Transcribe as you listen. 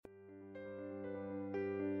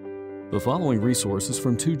The following resources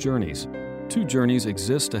from Two Journeys. Two Journeys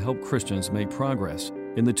exists to help Christians make progress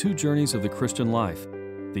in the two journeys of the Christian life,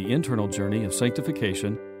 the internal journey of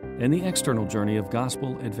sanctification and the external journey of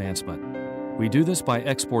gospel advancement. We do this by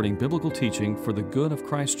exporting biblical teaching for the good of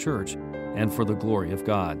Christ's church and for the glory of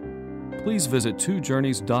God. Please visit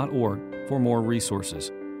twojourneys.org for more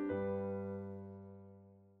resources.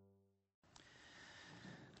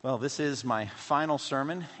 Well, this is my final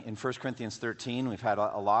sermon in 1 Corinthians 13. We've had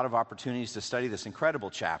a lot of opportunities to study this incredible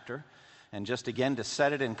chapter. And just again, to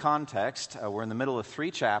set it in context, we're in the middle of three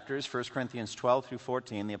chapters, 1 Corinthians 12 through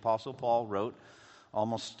 14. The Apostle Paul wrote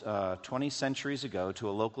almost 20 centuries ago to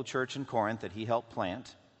a local church in Corinth that he helped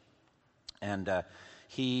plant. And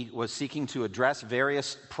he was seeking to address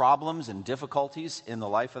various problems and difficulties in the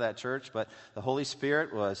life of that church, but the Holy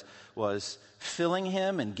Spirit was filling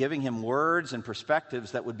him and giving him words and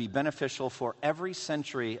perspectives that would be beneficial for every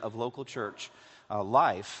century of local church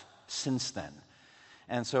life since then.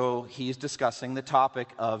 And so he's discussing the topic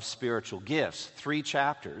of spiritual gifts. 3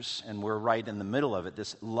 chapters, and we're right in the middle of it,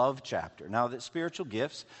 this love chapter. Now, that spiritual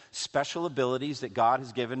gifts, special abilities that God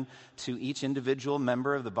has given to each individual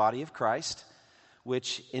member of the body of Christ,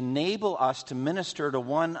 which enable us to minister to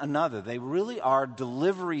one another. They really are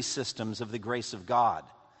delivery systems of the grace of God.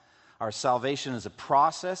 Our salvation is a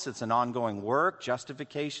process. It's an ongoing work,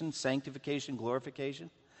 justification, sanctification,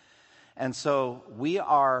 glorification. And so we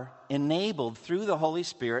are enabled through the Holy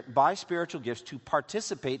Spirit by spiritual gifts to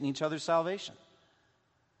participate in each other's salvation.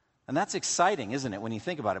 And that's exciting, isn't it, when you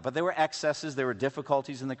think about it? But there were excesses, there were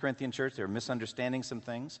difficulties in the Corinthian church, there were misunderstanding some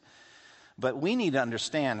things. But we need to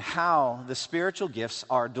understand how the spiritual gifts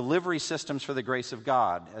are delivery systems for the grace of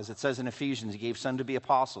God. As it says in Ephesians, he gave some to be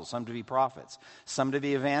apostles, some to be prophets, some to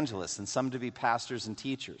be evangelists, and some to be pastors and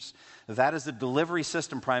teachers. That is the delivery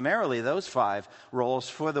system primarily, those 5 roles,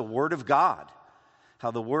 for the Word of God.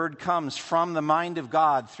 How the Word comes from the mind of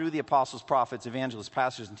God through the apostles, prophets, evangelists,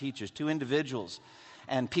 pastors, and teachers to individuals.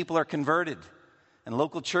 And people are converted, and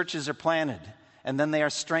local churches are planted. And then they are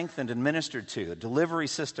strengthened and ministered to, a delivery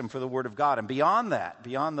system for the Word of God. And beyond that,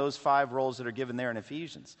 beyond those 5 roles that are given there in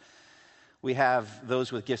Ephesians, we have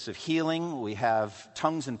those with gifts of healing. We have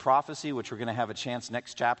tongues and prophecy, which we're going to have a chance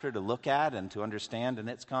next chapter to look at and to understand in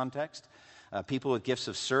its context. People with gifts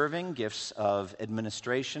of serving, gifts of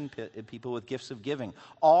administration, people with gifts of giving.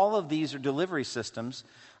 All of these are delivery systems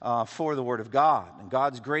for the Word of God. And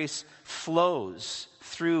God's grace flows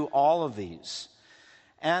through all of these.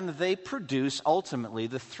 And they produce, ultimately,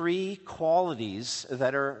 the 3 qualities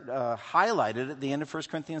that are highlighted at the end of 1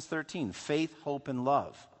 Corinthians 13. Faith, hope, and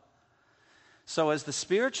love. So as the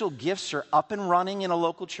spiritual gifts are up and running in a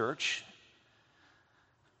local church,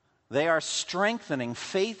 they are strengthening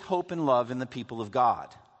faith, hope, and love in the people of God.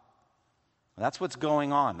 That's what's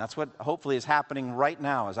going on. That's what hopefully is happening right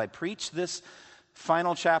now. As I preach this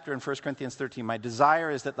final chapter in 1 Corinthians 13, my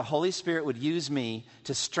desire is that the Holy Spirit would use me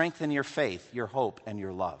to strengthen your faith, your hope, and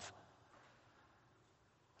your love.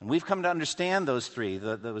 And we've come to understand those 3,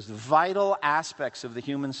 those vital aspects of the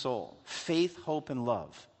human soul: faith, hope, and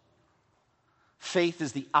love. Faith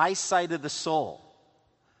is the eyesight of the soul,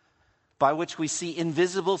 by which we see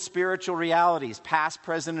invisible spiritual realities, past,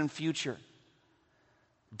 present, and future.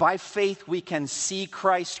 By faith, we can see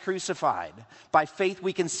Christ crucified. By faith,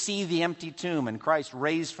 we can see the empty tomb and Christ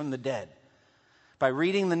raised from the dead. By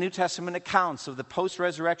reading the New Testament accounts of the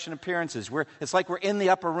post-resurrection appearances, it's like we're in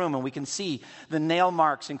the upper room and we can see the nail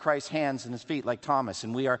marks in Christ's hands and his feet like Thomas,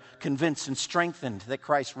 and we are convinced and strengthened that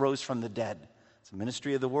Christ rose from the dead. It's a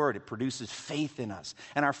ministry of the Word. It produces faith in us.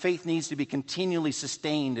 And our faith needs to be continually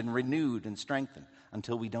sustained and renewed and strengthened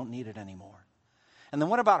until we don't need it anymore. And then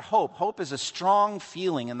what about hope? Hope is a strong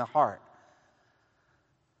feeling in the heart,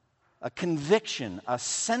 a conviction, a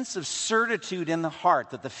sense of certitude in the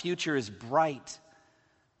heart that the future is bright,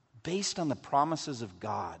 based on the promises of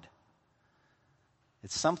God.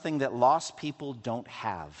 It's something that lost people don't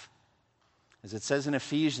have. As it says in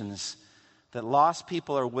Ephesians, that lost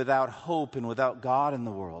people are without hope and without God in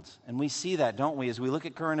the world. And we see that, don't we? As we look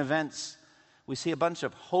at current events, we see a bunch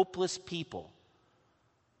of hopeless people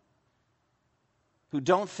who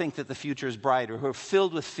don't think that the future is bright, or who are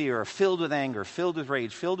filled with fear, or filled with anger, filled with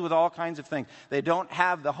rage, filled with all kinds of things. They don't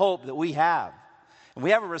have the hope that we have. And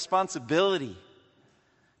we have a responsibility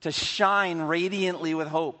to shine radiantly with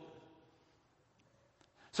hope,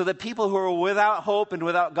 so that people who are without hope and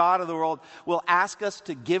without God of the world will ask us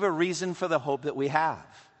to give a reason for the hope that we have.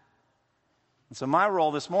 And so my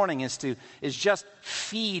role this morning is just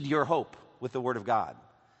feed your hope with the Word of God.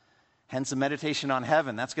 Hence a meditation on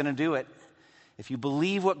heaven. That's going to do it. If you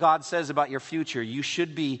believe what God says about your future, you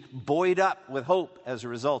should be buoyed up with hope as a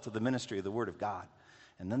result of the ministry of the Word of God.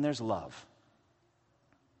 And then there's love.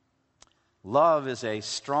 Love is a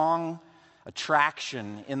strong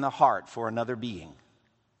attraction in the heart for another being.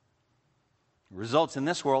 It results in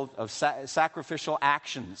this world of sacrificial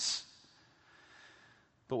actions.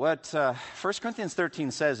 But what 1 Corinthians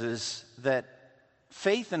 13 says is that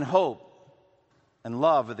faith and hope and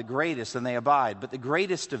love are the greatest, and they abide. But the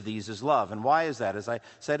greatest of these is love. And why is that? As I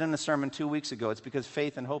said in a sermon 2 weeks ago, it's because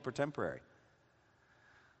faith and hope are temporary.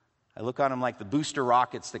 I look on them like the booster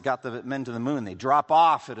rockets that got the men to the moon. They drop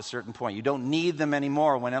off at a certain point. You don't need them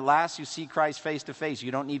anymore. When at last you see Christ face to face,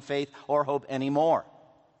 you don't need faith or hope anymore.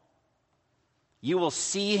 You will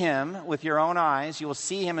see him with your own eyes. You will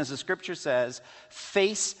see him, as the scripture says,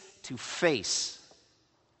 face to face.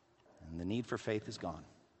 And the need for faith is gone.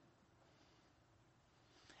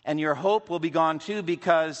 And your hope will be gone too,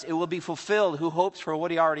 because it will be fulfilled. Who hopes for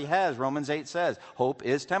what he already has? Romans 8 says, hope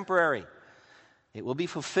is temporary. It will be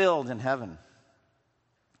fulfilled in heaven.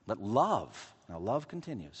 But love, now love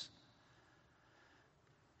continues.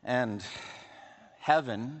 And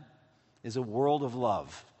heaven is a world of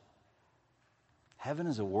love. Heaven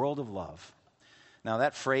is a world of love. Now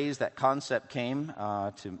that phrase, that concept came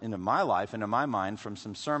into my life, into my mind, from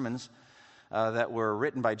some sermons that were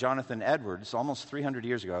written by Jonathan Edwards almost 300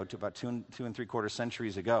 years ago, to about two and three-quarter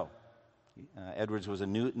centuries ago. Edwards was a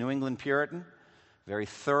New England Puritan, very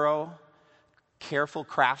thorough, careful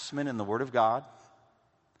craftsman in the Word of God.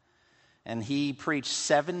 And he preached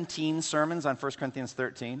 17 sermons on 1 Corinthians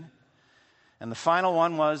 13. And the final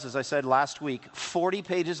one was, as I said last week, 40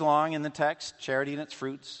 pages long in the text, charity and its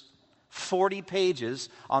fruits. 40 pages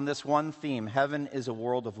on this one theme, heaven is a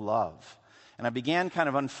world of love. And I began kind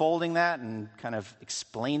of unfolding that and kind of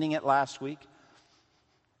explaining it last week.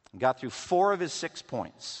 Got through 4 of his 6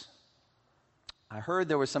 points. I heard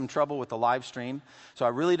there was some trouble with the live stream, so I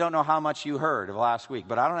really don't know how much you heard of last week,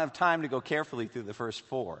 but I don't have time to go carefully through the first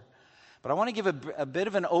 4. But I want to give a bit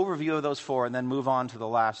of an overview of those 4 and then move on to the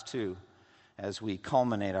last 2 as we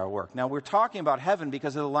culminate our work. Now, we're talking about heaven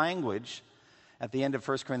because of the language at the end of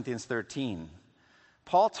 1 Corinthians 13.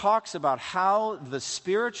 Paul talks about how the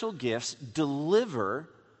spiritual gifts deliver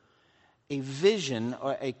a vision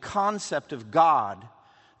or a concept of God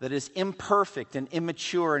that is imperfect and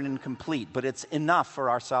immature and incomplete, but it's enough for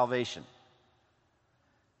our salvation.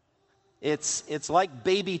 It's like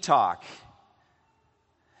baby talk.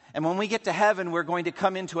 And when we get to heaven, we're going to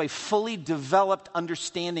come into a fully developed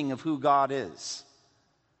understanding of who God is.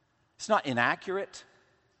 It's not inaccurate.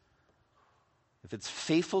 If it's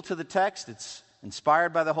faithful to the text, it's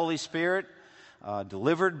inspired by the Holy Spirit,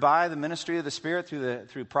 delivered by the ministry of the Spirit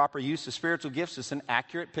through proper use of spiritual gifts, it's an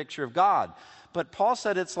accurate picture of God. But Paul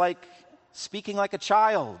said it's like speaking like a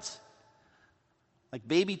child, like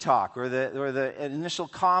baby talk, or the initial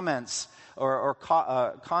comments or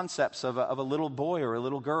concepts of a little boy or a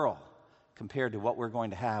little girl, compared to what we're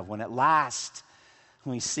going to have when at last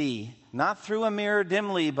we see, not through a mirror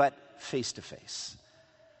dimly, but face to face.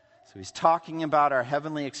 So he's talking about our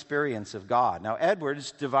heavenly experience of God. Now,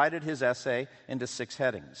 Edwards divided his essay into 6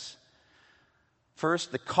 headings.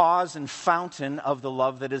 First, the cause and fountain of the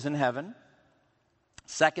love that is in heaven.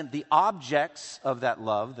 Second, the objects of that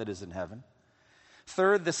love that is in heaven.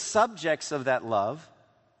 Third, the subjects of that love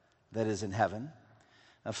that is in heaven.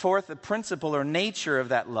 Fourth, the principle or nature of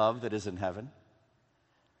that love that is in heaven.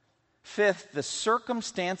 Fifth, the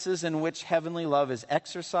circumstances in which heavenly love is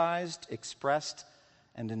exercised, expressed,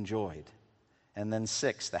 and enjoyed. And then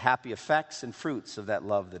 6, the happy effects and fruits of that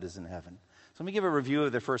love that is in heaven. So let me give a review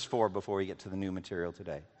of the first 4 before we get to the new material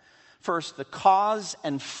today. First, the cause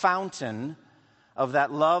and fountain of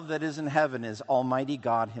that love that is in heaven is Almighty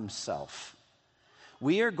God himself.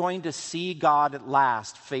 We are going to see God at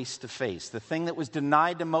last face to face. The thing that was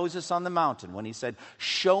denied to Moses on the mountain when he said,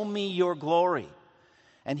 "Show me your glory."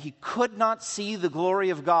 And he could not see the glory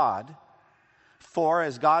of God, for,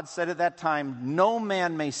 as God said at that time, no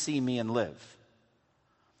man may see me and live.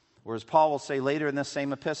 Or as Paul will say later in this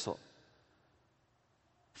same epistle,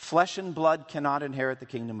 flesh and blood cannot inherit the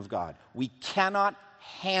kingdom of God. We cannot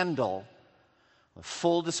handle the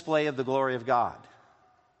full display of the glory of God.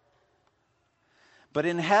 But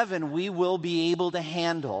in heaven, we will be able to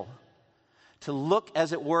handle, to look,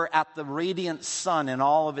 as it were, at the radiant sun in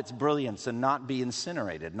all of its brilliance and not be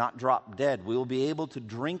incinerated, not drop dead. We will be able to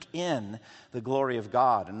drink in the glory of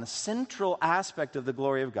God. And the central aspect of the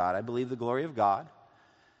glory of God, I believe the glory of God,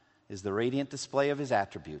 is the radiant display of his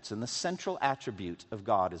attributes. And the central attribute of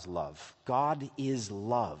God is love. God is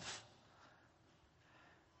love.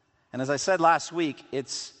 And as I said last week,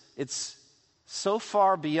 it's so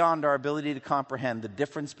far beyond our ability to comprehend the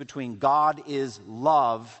difference between God is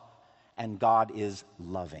love and God is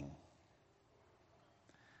loving.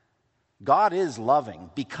 God is loving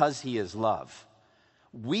because he is love.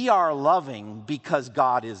 We are loving because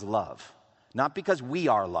God is love, not because we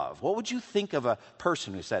are love. What would you think of a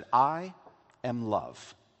person who said, I am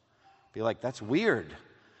love? Be like, that's weird.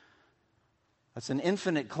 That's an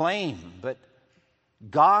infinite claim, but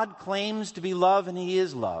God claims to be love, and he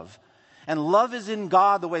is love. And love is in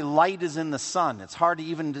God the way light is in the sun. It's hard to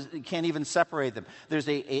you can't even separate them. There's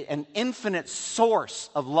an infinite source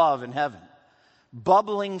of love in heaven,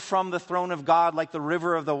 bubbling from the throne of God like the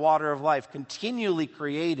river of the water of life, continually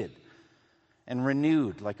created and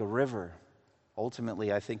renewed like a river.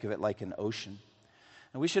 Ultimately, I think of it like an ocean.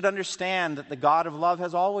 And we should understand that the God of love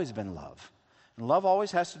has always been love. And love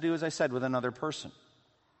always has to do, as I said, with another person.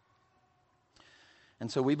 And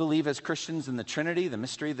so we believe as Christians in the Trinity, the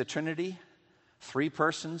mystery of the Trinity, three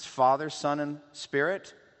persons, Father, Son, and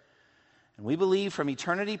Spirit. And we believe from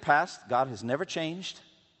eternity past, God has never changed.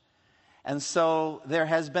 And so there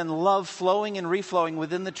has been love flowing and reflowing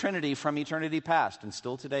within the Trinity from eternity past. And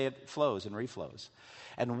still today it flows and reflows.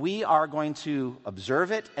 And we are going to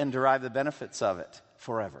observe it and derive the benefits of it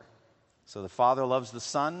forever. So the Father loves the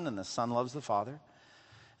Son, and the Son loves the Father.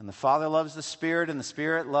 And the Father loves the Spirit, and the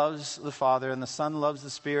Spirit loves the Father, and the Son loves the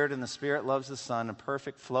Spirit, and the Spirit loves the Son, a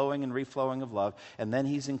perfect flowing and reflowing of love. And then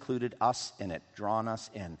he's included us in it, drawn us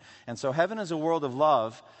in. And so heaven is a world of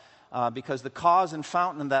love because the cause and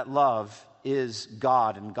fountain of that love is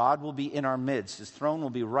God, and God will be in our midst. His throne will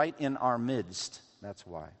be right in our midst. That's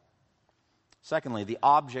why. Secondly, the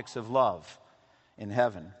objects of love in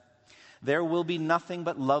heaven. There will be nothing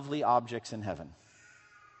but lovely objects in heaven.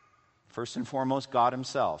 First and foremost, God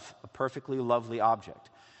himself, a perfectly lovely object.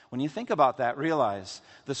 When you think about that, realize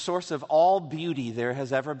the source of all beauty there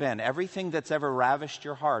has ever been, everything that's ever ravished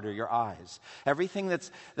your heart or your eyes, everything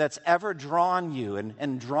that's ever drawn you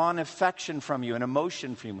and drawn affection from you and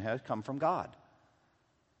emotion from you has come from God.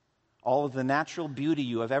 All of the natural beauty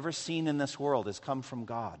you have ever seen in this world has come from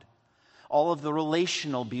God. All of the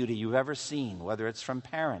relational beauty you've ever seen, whether it's from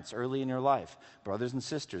parents early in your life, brothers and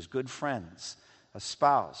sisters, good friends, a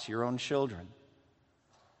spouse, your own children.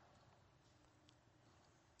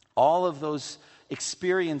 All of those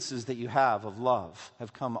experiences that you have of love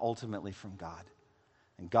have come ultimately from God.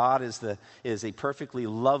 And God is a perfectly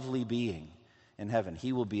lovely being in heaven.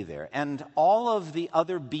 He will be there. And all of the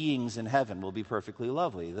other beings in heaven will be perfectly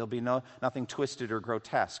lovely. There'll be nothing twisted or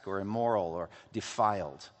grotesque or immoral or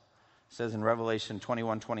defiled. It says in Revelation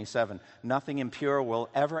 21:27, nothing impure will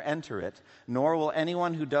ever enter it, nor will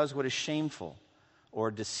anyone who does what is shameful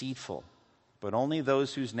or deceitful, but only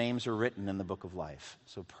those whose names are written in the book of life.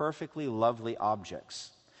 So perfectly lovely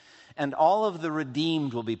objects. And all of the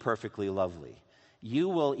redeemed will be perfectly lovely. You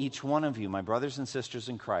will, each one of you, my brothers and sisters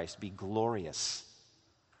in Christ, be glorious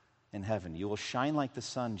in heaven. You will shine like the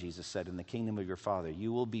sun, Jesus said, in the kingdom of your Father.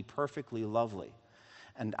 You will be perfectly lovely.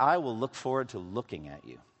 And I will look forward to looking at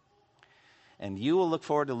you. And you will look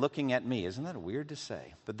forward to looking at me. Isn't that weird to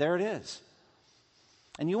say? But there it is.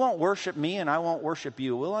 And you won't worship me, and I won't worship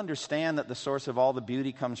you. We'll understand that the source of all the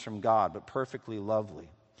beauty comes from God, but perfectly lovely.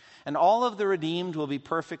 And all of the redeemed will be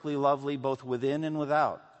perfectly lovely, both within and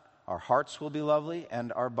without. Our hearts will be lovely,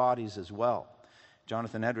 and our bodies as well.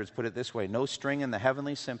 Jonathan Edwards put it this way: no string in the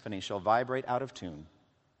heavenly symphony shall vibrate out of tune.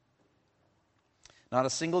 Not a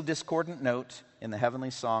single discordant note in the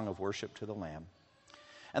heavenly song of worship to the Lamb.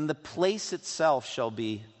 And the place itself shall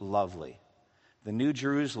be lovely. The New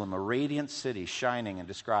Jerusalem, a radiant city, shining and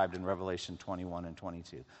described in Revelation 21 and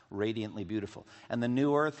 22. Radiantly beautiful. And the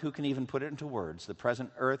new earth, who can even put it into words? The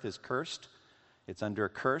present earth is cursed. It's under a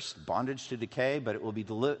curse, bondage to decay, but it will be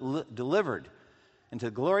delivered into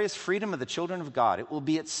the glorious freedom of the children of God. It will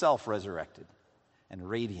be itself resurrected and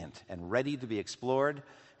radiant and ready to be explored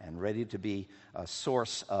and ready to be a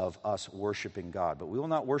source of us worshiping God. But we will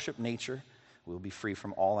not worship nature. We will be free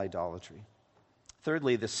from all idolatry.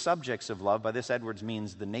 Thirdly, the subjects of love. By this, Edwards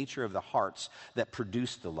means the nature of the hearts that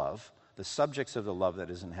produce the love. The subjects of the love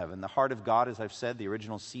that is in heaven. The heart of God, as I've said, the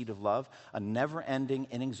original seed of love. A never-ending,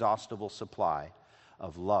 inexhaustible supply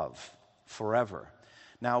of love forever.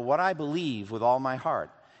 Now, what I believe with all my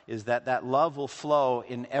heart is that that love will flow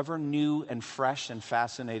in ever new and fresh and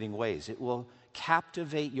fascinating ways. It will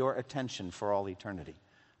captivate your attention for all eternity.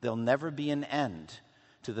 There'll never be an end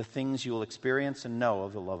to the things you will experience and know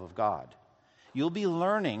of the love of God. You'll be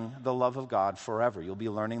learning the love of God forever. You'll be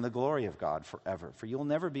learning the glory of God forever, for you'll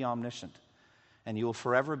never be omniscient. And you will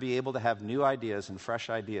forever be able to have new ideas and fresh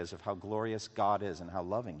ideas of how glorious God is and how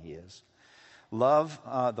loving he is. Love,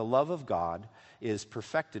 the love of God is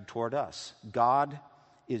perfected toward us. God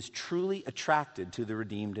is truly attracted to the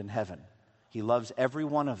redeemed in heaven. He loves every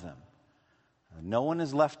one of them. No one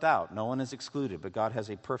is left out. No one is excluded. But God has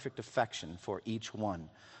a perfect affection for each one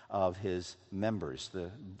of his members.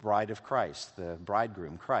 The bride of Christ, the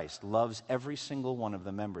bridegroom, Christ, loves every single one of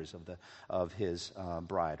the members of his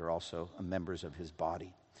bride, or also members of his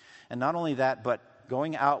body. And not only that, but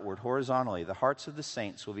going outward horizontally, the hearts of the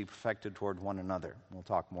saints will be perfected toward one another. We'll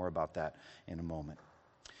talk more about that in a moment.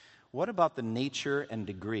 What about the nature and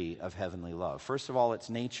degree of heavenly love? First of all, its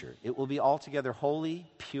nature. It will be altogether holy,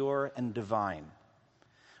 pure, and divine.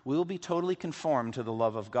 We will be totally conformed to the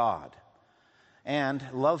love of God. And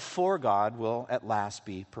love for God will at last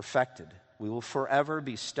be perfected. We will forever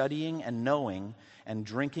be studying and knowing and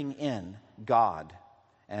drinking in God.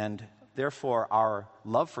 And therefore, our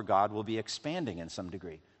love for God will be expanding in some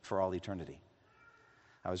degree for all eternity.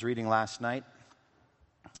 I was reading last night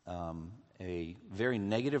a very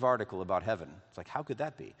negative article about heaven. It's like, how could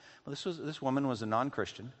that be? Well, this woman was a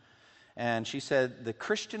non-Christian, and she said, the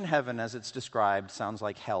Christian heaven as it's described sounds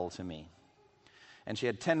like hell to me. And she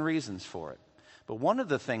had 10 reasons for it. But one of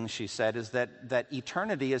the things she said is that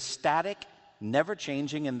eternity is static, never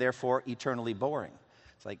changing, and therefore eternally boring.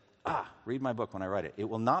 It's like, read my book when I write it. It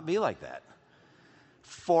will not be like that.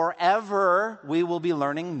 Forever, we will be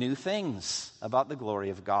learning new things about the glory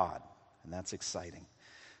of God, and that's exciting.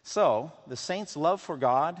 So, the saints' love for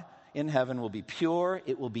God in heaven will be pure,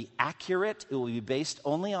 it will be accurate, it will be based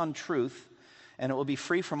only on truth, and it will be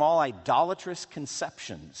free from all idolatrous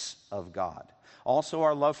conceptions of God. Also,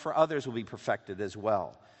 our love for others will be perfected as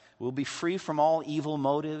well. We'll be free from all evil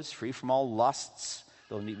motives, free from all lusts.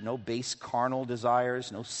 There'll be no base carnal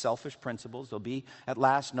desires, no selfish principles. There'll be, at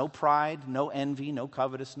last, no pride, no envy, no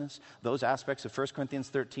covetousness. Those aspects of 1 Corinthians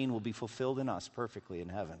 13 will be fulfilled in us perfectly in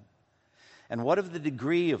heaven. And what of the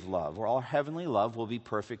degree of love? Well, our heavenly love will be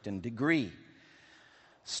perfect in degree.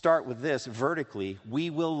 Start with this, vertically, we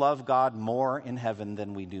will love God more in heaven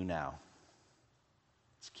than we do now.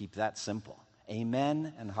 Let's keep that simple.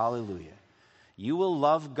 Amen and hallelujah. You will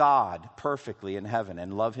love God perfectly in heaven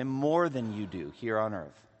and love him more than you do here on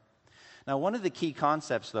earth. Now, one of the key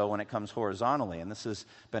concepts, though, when it comes horizontally, and this has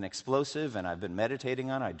been explosive and I've been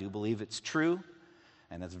meditating on, I do believe it's true,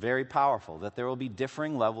 and it's very powerful, that there will be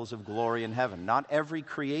differing levels of glory in heaven. Not every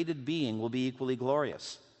created being will be equally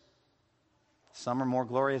glorious. Some are more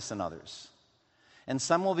glorious than others. And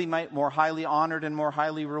some will be more highly honored and more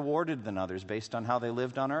highly rewarded than others based on how they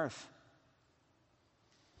lived on earth.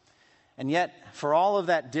 And yet, for all of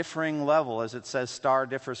that differing level, as it says, star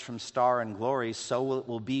differs from star in glory, so it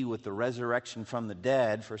will be with the resurrection from the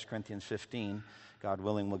dead, 1 Corinthians 15. God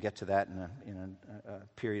willing, we'll get to that in a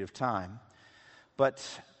period of time. But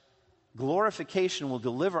glorification will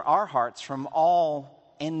deliver our hearts from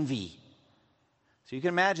all envy. So you can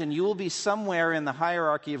imagine you will be somewhere in the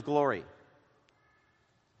hierarchy of glory.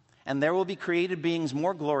 And there will be created beings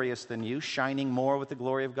more glorious than you, shining more with the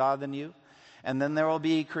glory of God than you. And then there will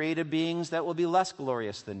be created beings that will be less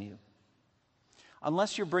glorious than you.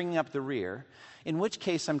 Unless you're bringing up the rear, in which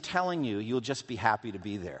case I'm telling you, you'll just be happy to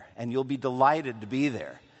be there. And you'll be delighted to be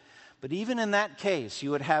there. But even in that case,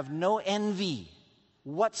 you would have no envy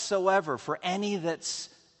whatsoever for any that's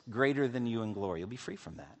greater than you in glory. You'll be free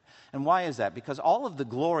from that. And why is that? Because all of the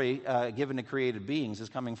glory given to created beings is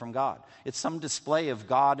coming from God. It's some display of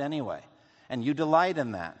God anyway. And you delight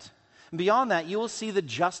in that. And beyond that, you will see the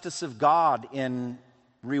justice of God in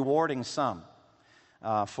rewarding some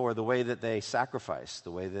for the way that they sacrificed,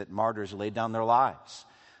 the way that martyrs laid down their lives,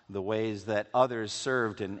 the ways that others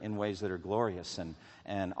served in ways that are glorious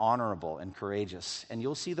and honorable and courageous. And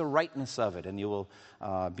you'll see the rightness of it, and you will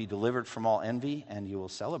be delivered from all envy, and you will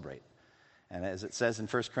celebrate. And as it says in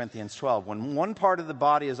 1 Corinthians 12, when one part of the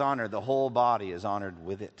body is honored, the whole body is honored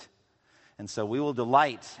with it. And so we will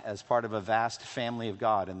delight as part of a vast family of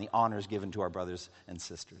God in the honors given to our brothers and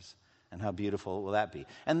sisters. And how beautiful will that be?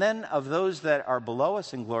 And then of those that are below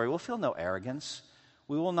us in glory, we'll feel no arrogance.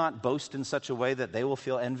 We will not boast in such a way that they will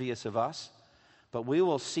feel envious of us. But we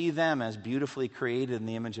will see them as beautifully created in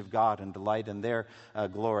the image of God and delight in their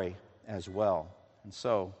glory as well. And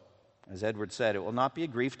so, as Edward said, it will not be a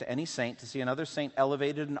grief to any saint to see another saint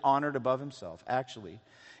elevated and honored above himself. Actually,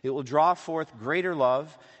 it will draw forth greater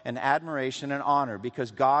love and admiration and honor because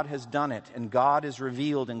God has done it and God is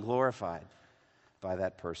revealed and glorified by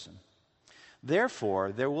that person.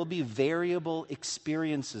 Therefore, there will be variable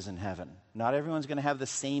experiences in heaven. Not everyone's going to have the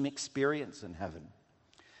same experience in heaven.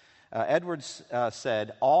 Edwards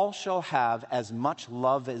said, all shall have as much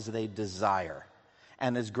love as they desire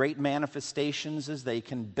and as great manifestations as they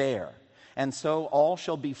can bear. And so all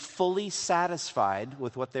shall be fully satisfied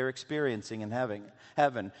with what they're experiencing in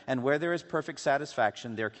heaven. And where there is perfect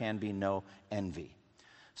satisfaction, there can be no envy.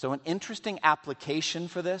 So an interesting application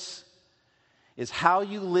for this is how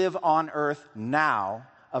you live on earth now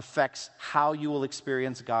affects how you will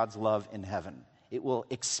experience God's love in heaven. It will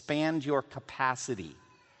expand your capacity,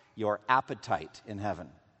 your appetite in heaven,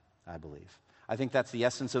 I believe. I think that's the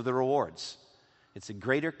essence of the rewards. It's a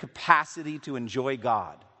greater capacity to enjoy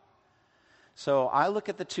God. So I look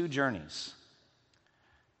at the two journeys.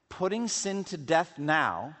 Putting sin to death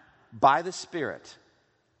now by the Spirit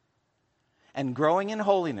and growing in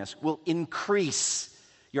holiness will increase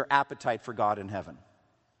your appetite for God in heaven.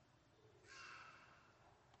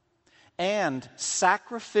 And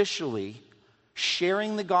sacrificially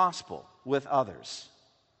sharing the gospel with others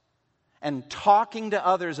and talking to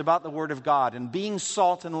others about the Word of God and being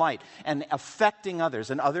salt and light and affecting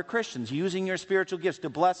others and other Christians, using your spiritual gifts to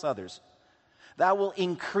bless others, that will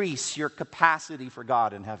increase your capacity for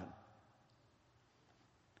God in heaven.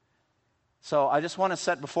 So I just want to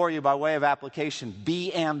set before you by way of application,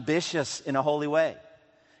 be ambitious in a holy way.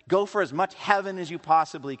 Go for as much heaven as you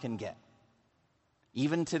possibly can get.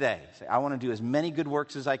 Even today, say, I want to do as many good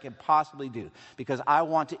works as I can possibly do because I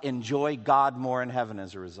want to enjoy God more in heaven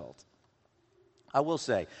as a result. I will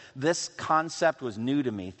say, this concept was new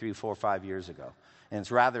to me 3, 4, 5 years ago, and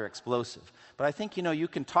it's rather explosive. But I think, you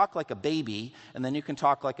can talk like a baby, and then you can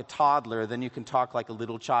talk like a toddler, then you can talk like a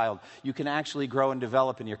little child. You can actually grow and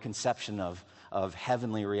develop in your conception of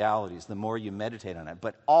heavenly realities the more you meditate on it.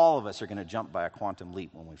 But all of us are going to jump by a quantum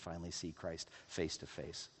leap when we finally see Christ face to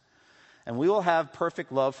face. And we will have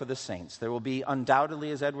perfect love for the saints. There will be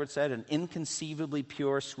undoubtedly, as Edward said, an inconceivably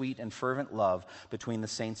pure, sweet, and fervent love between the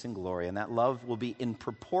saints in glory. And that love will be in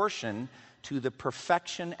proportion to the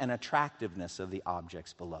perfection and attractiveness of the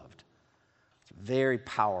objects beloved. It's a very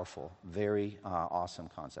powerful, very awesome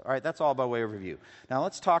concept. All right, that's all by way of review. Now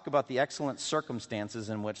let's talk about the excellent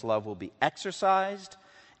circumstances in which love will be exercised,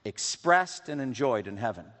 expressed, and enjoyed in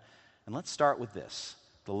heaven. And let's start with this.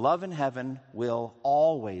 The love in heaven will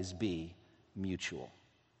always be mutual.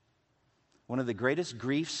 One of the greatest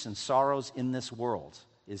griefs and sorrows in this world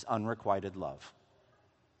is unrequited love.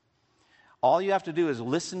 All you have to do is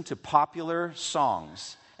listen to popular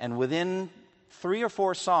songs, and within 3 or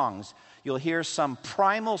 4 songs, you'll hear some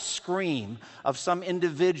primal scream of some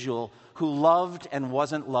individual who loved and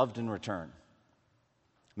wasn't loved in return.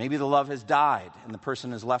 Maybe the love has died and the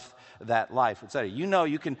person has left that life, etc.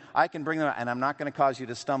 I can bring them, and I'm not going to cause you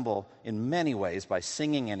to stumble in many ways by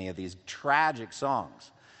singing any of these tragic songs.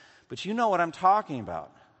 But you know what I'm talking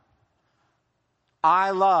about.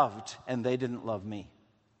 I loved and they didn't love me.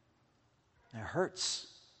 It hurts.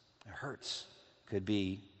 It hurts. Could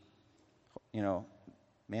be,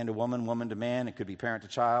 man to woman, woman to man. It could be parent to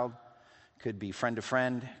child. It could be friend to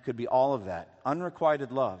friend. It could be all of that.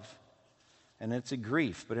 Unrequited love. And it's a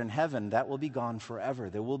grief, but in heaven, that will be gone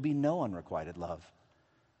forever. There will be no unrequited love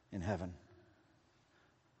in heaven.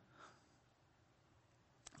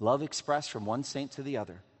 Love expressed from one saint to the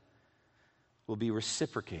other will be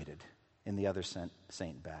reciprocated in the other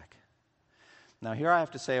saint back. Now, here I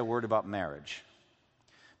have to say a word about marriage.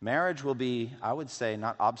 Marriage will be, I would say,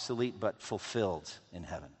 not obsolete, but fulfilled in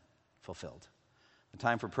heaven. Fulfilled. The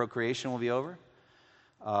time for procreation will be over.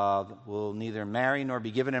 Will neither marry nor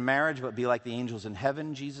be given in marriage, but be like the angels in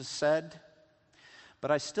heaven, Jesus said.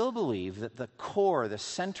 But I still believe that the core, the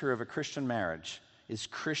center of a Christian marriage is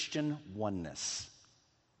Christian oneness.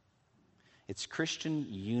 It's Christian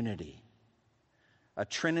unity, a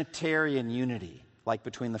Trinitarian unity, like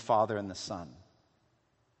between the Father and the Son.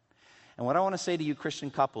 And what I want to say to you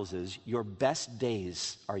Christian couples is, your best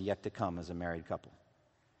days are yet to come as a married couple.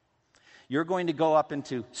 You're going to go up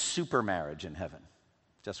into super marriage in heaven,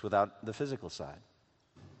 just without the physical side.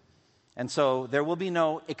 And so there will be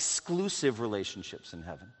no exclusive relationships in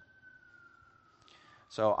heaven.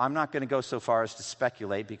 So I'm not going to go so far as to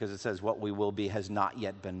speculate, because it says what we will be has not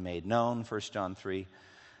yet been made known, 1 John 3.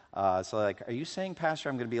 Are you saying, Pastor,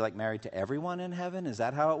 I'm going to be married to everyone in heaven? Is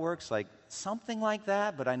that how it works? Something like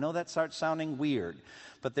that, but I know that starts sounding weird.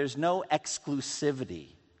 But there's no exclusivity.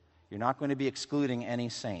 You're not going to be excluding any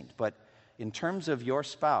saint. But in terms of your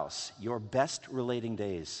spouse, your best relating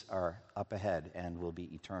days are up ahead and will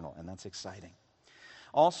be eternal, and that's exciting.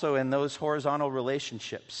 Also, in those horizontal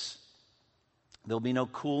relationships, there'll be no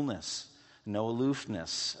coolness, no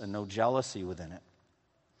aloofness, and no jealousy within it.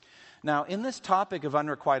 Now, in this topic of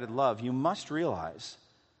unrequited love, you must realize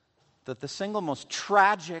that the single most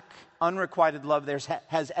tragic unrequited love there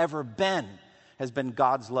has ever been has been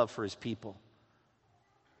God's love for his people.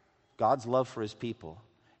 God's love for his people.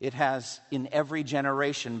 It has, in every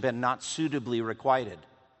generation, been not suitably requited.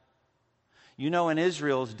 You know, in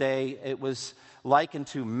Israel's day, it was likened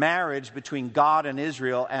to marriage between God and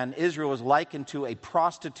Israel was likened to a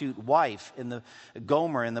prostitute wife in the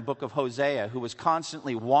Gomer in the book of Hosea, who was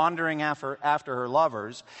constantly wandering after her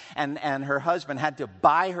lovers, and her husband had to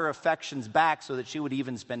buy her affections back so that she would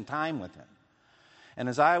even spend time with him. And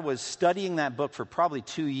as I was studying that book for probably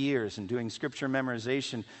 2 years and doing scripture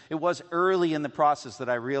memorization, it was early in the process that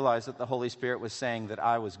I realized that the Holy Spirit was saying that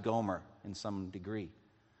I was Gomer in some degree.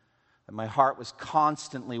 That my heart was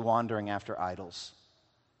constantly wandering after idols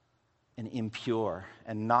and impure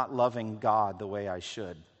and not loving God the way I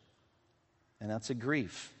should. And that's a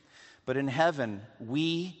grief. But in heaven,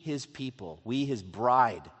 we, his people, we, his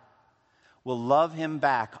bride, will love him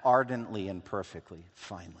back ardently and perfectly,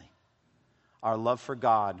 finally. Our love for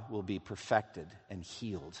God will be perfected and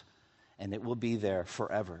healed, and it will be there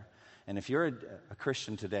forever. And if you're a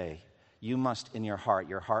Christian today, you must, in your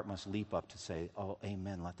heart must leap up to say, oh,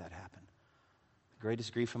 amen, let that happen. The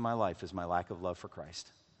greatest grief in my life is my lack of love for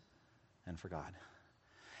Christ and for God.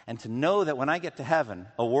 And to know that when I get to heaven,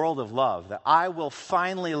 a world of love, that I will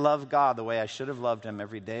finally love God the way I should have loved him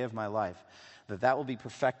every day of my life, that will be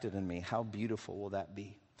perfected in me. How beautiful will that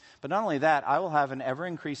be? But not only that, I will have an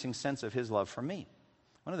ever-increasing sense of his love for me.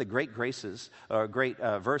 One of the great verses of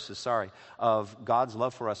God's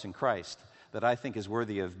love for us in Christ that I think is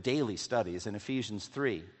worthy of daily study is in Ephesians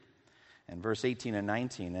 3 and verse 18 and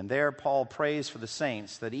 19. And there Paul prays for the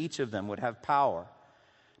saints that each of them would have power,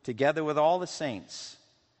 together with all the saints,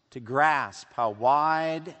 to grasp how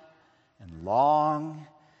wide and long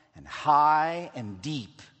and high and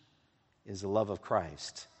deep is the love of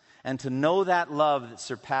Christ. And to know that love that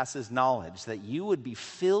surpasses knowledge, that you would be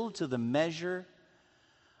filled to the measure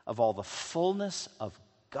of all the fullness of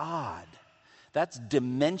God. That's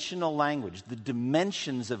dimensional language, the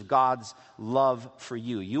dimensions of God's love for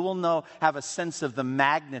you. You will have a sense of the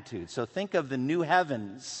magnitude. So think of the new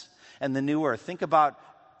heavens and the new earth. Think about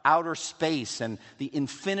outer space and the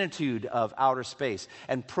infinitude of outer space,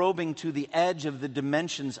 and probing to the edge of the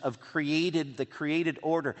dimensions of the created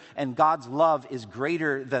order. And God's love is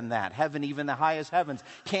greater than that. Heaven, even the highest heavens,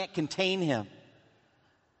 can't contain him.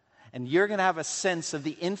 And you're going to have a sense of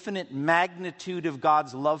the infinite magnitude of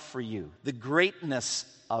God's love for you, the greatness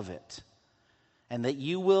of it, and that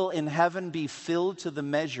you will in heaven be filled to the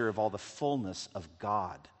measure of all the fullness of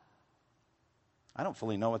God. I don't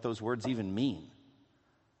fully know what those words even mean.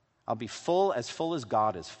 I'll be full as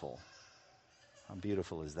God is full. How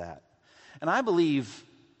beautiful is that? And I believe,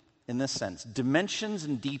 in this sense, dimensions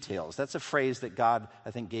and details. That's a phrase that God,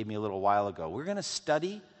 I think, gave me a little while ago. We're going to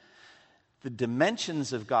study the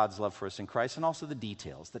dimensions of God's love for us in Christ, and also the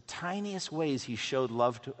details, the tiniest ways he showed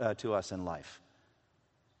love to us in life.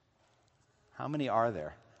 How many are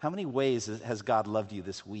there? How many ways has God loved you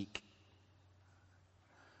this week?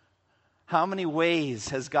 How many ways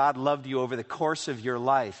has God loved you over the course of your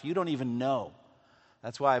life? You don't even know.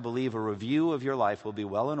 That's why I believe a review of your life will be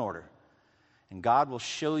well in order. And God will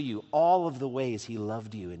show you all of the ways he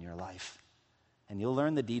loved you in your life. And you'll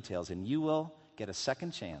learn the details, and you will get a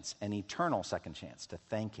second chance, an eternal second chance, to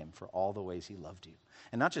thank him for all the ways he loved you.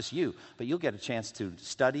 And not just you, but you'll get a chance to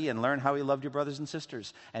study and learn how he loved your brothers and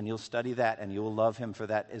sisters. And you'll study that, and you'll love him for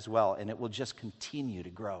that as well. And it will just continue to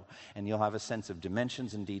grow. And you'll have a sense of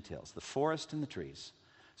dimensions and details. The forest and the trees.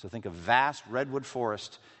 So think of vast redwood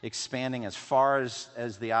forest expanding as far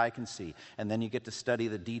as the eye can see. And then you get to study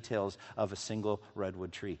the details of a single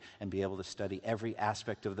redwood tree and be able to study every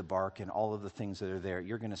aspect of the bark and all of the things that are there.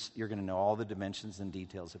 You're going to know all the dimensions and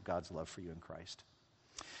details of God's love for you in Christ.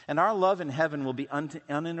 And our love in heaven will be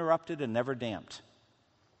uninterrupted and never damped.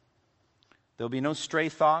 There'll be no stray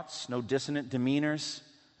thoughts, no dissonant demeanors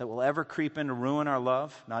that will ever creep in to ruin our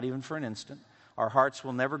love, not even for an instant. Our hearts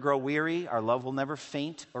will never grow weary. Our love will never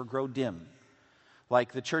faint or grow dim.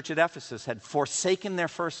 Like the church at Ephesus had forsaken their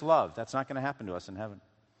first love. That's not going to happen to us in heaven.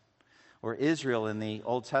 Or Israel in the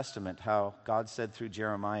Old Testament, how God said through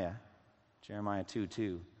Jeremiah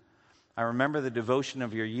 2:2, I remember the devotion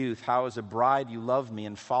of your youth, how as a bride you loved me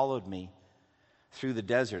and followed me through the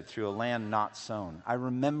desert, through a land not sown. I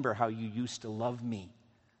remember how you used to love me,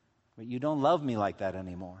 but you don't love me like that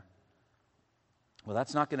anymore. Well,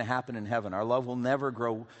 that's not going to happen in heaven. Our love will never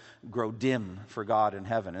grow dim for God in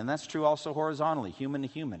heaven. And that's true also horizontally, human to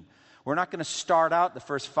human. We're not going to start out the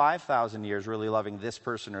first 5,000 years really loving this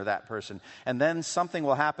person or that person, and then something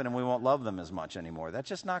will happen and we won't love them as much anymore. That's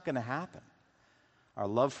just not going to happen. Our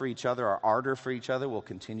love for each other, our ardor for each other will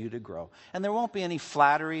continue to grow. And there won't be any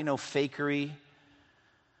flattery, no fakery.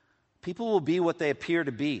 People will be what they appear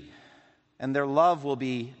to be, and their love will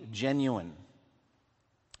be genuine.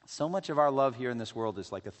 So much of our love here in this world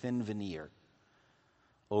is like a thin veneer.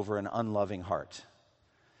 over an unloving heart.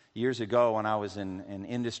 Years ago, when I was in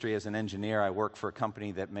industry as an engineer, I worked for a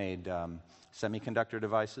company that made semiconductor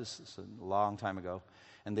devices. It's a long time ago.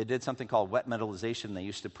 And they did something called wet metallization. They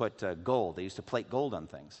used to put gold. They used to plate gold on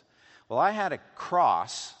things. Well, I had a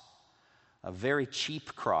cross, a very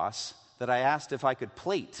cheap cross, that I asked if I could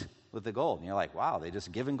plate with the gold. And you're like, wow, they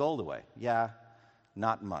just giving gold away. Yeah,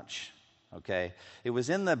 not much. Okay, it was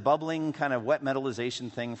in the bubbling kind of wet metallization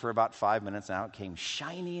thing for about 5 minutes. Now it came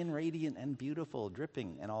shiny and radiant and beautiful,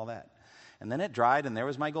 dripping and all that. And then it dried, and there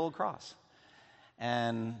was my gold cross.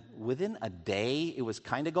 And within a day, it was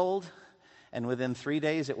kind of gold. And within 3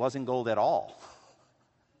 days, it wasn't gold at all.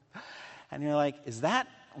 And you're like, is that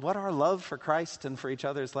what our love for Christ and for each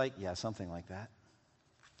other is like? Yeah, something like that.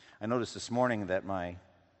 I noticed this morning that my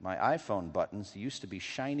iPhone buttons used to be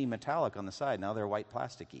shiny metallic on the side. Now they're white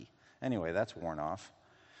plasticky. Anyway, that's worn off.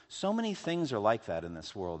 So many things are like that in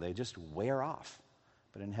this world. They just wear off.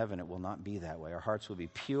 But in heaven, it will not be that way. Our hearts will be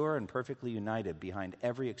pure and perfectly united behind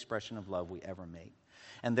every expression of love we ever make.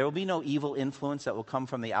 And there will be no evil influence that will come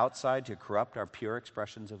from the outside to corrupt our pure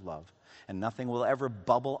expressions of love. And nothing will ever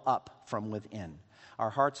bubble up from within. Our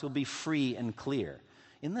hearts will be free and clear.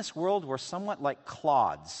 In this world, we're somewhat like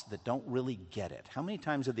clods that don't really get it. How many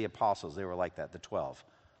times did the apostles, they were like that, the 12,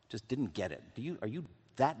 just didn't get it? Are you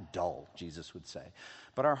that dull, Jesus would say.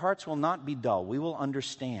 But our hearts will not be dull. We will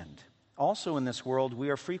understand. Also in this world, we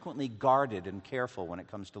are frequently guarded and careful when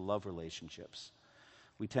it comes to love relationships.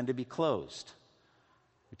 We tend to be closed.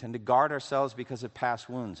 We tend to guard ourselves because of past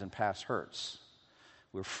wounds and past hurts.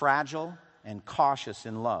 We're fragile and cautious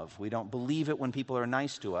in love. We don't believe it when people are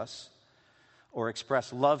nice to us or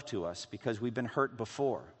express love to us because we've been hurt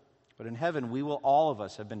before. But in heaven, all of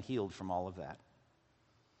us have been healed from all of that.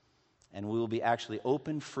 And we will be actually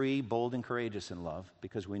open, free, bold, and courageous in love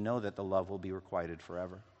because we know that the love will be requited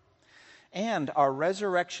forever. And our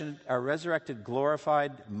resurrected,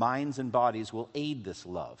 glorified minds and bodies will aid this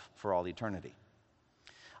love for all eternity.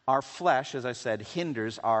 Our flesh, as I said,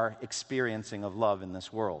 hinders our experiencing of love in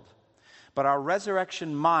this world. But our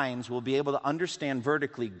resurrection minds will be able to understand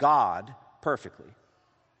vertically God perfectly.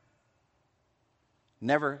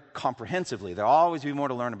 Never comprehensively. There'll always be more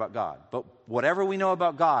to learn about God. But whatever we know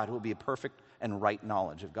about God will be a perfect and right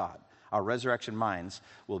knowledge of God. Our resurrection minds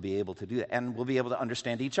will be able to do that. And we'll be able to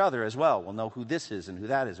understand each other as well. We'll know who this is and who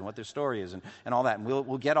that is and what their story is and all that. And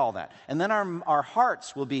we'll get all that. And then our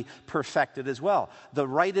hearts will be perfected as well. The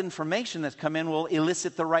right information that's come in will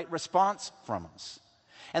elicit the right response from us.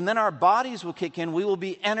 And then our bodies will kick in. We will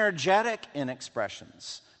be energetic in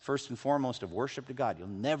expressions. First and foremost of worship to God. You'll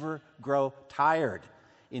never grow tired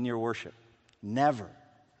in your worship. Never.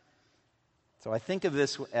 So I think of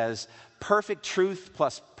this as perfect truth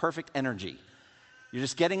plus perfect energy. You're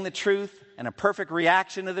just getting the truth and a perfect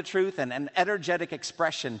reaction to the truth and an energetic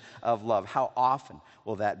expression of love. How often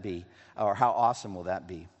will that be? Or how awesome will that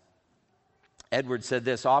be? Edwards said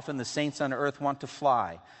this, often the saints on earth want to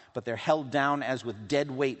fly, but they're held down as with dead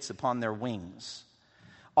weights upon their wings.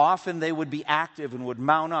 Often they would be active and would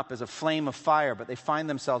mount up as a flame of fire, but they find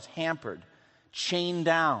themselves hampered, chained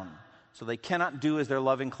down, so they cannot do as their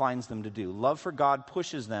love inclines them to do. Love for God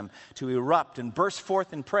pushes them to erupt and burst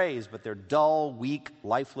forth in praise, but their dull, weak,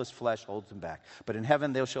 lifeless flesh holds them back. But in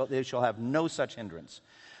heaven they shall have no such hindrance.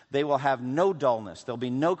 They will have no dullness. There'll be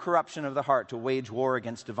no corruption of the heart to wage war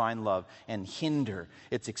against divine love and hinder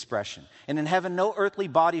its expression. And in heaven, no earthly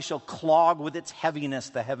body shall clog with its heaviness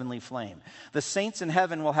the heavenly flame. The saints in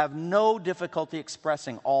heaven will have no difficulty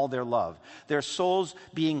expressing all their love. Their souls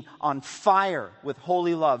being on fire with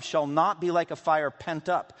holy love shall not be like a fire pent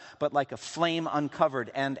up, but like a flame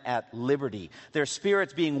uncovered and at liberty. Their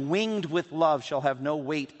spirits being winged with love shall have no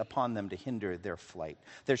weight upon them to hinder their flight.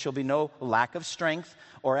 There shall be no lack of strength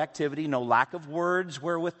or activity, no lack of words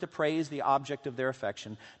wherewith to praise the object of their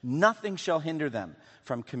affection. Nothing shall hinder them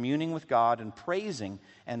from communing with God and praising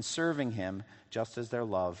and serving Him just as their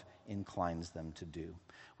love inclines them to do.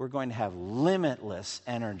 We're going to have limitless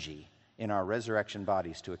energy in our resurrection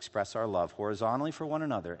bodies to express our love horizontally for one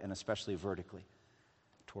another and especially vertically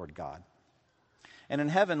toward God. And in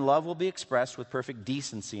heaven, love will be expressed with perfect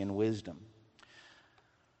decency and wisdom.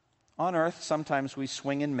 On earth, sometimes we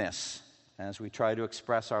swing and miss as we try to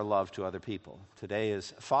express our love to other people. Today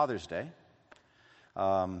is Father's Day.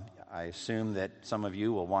 I assume that some of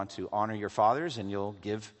you will want to honor your fathers and you'll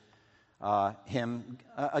give him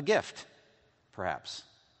a gift, perhaps.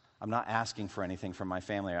 I'm not asking for anything from my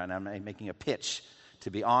family, and I'm not making a pitch to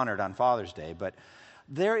be honored on Father's Day, but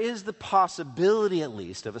there is the possibility, at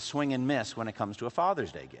least, of a swing and miss when it comes to a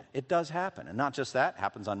Father's Day gift. It does happen. And not just that, it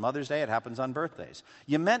happens on Mother's Day, it happens on birthdays.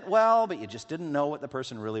 You meant well, but you just didn't know what the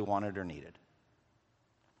person really wanted or needed.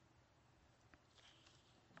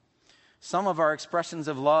 Some of our expressions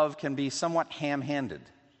of love can be somewhat ham-handed.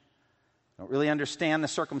 Don't really understand the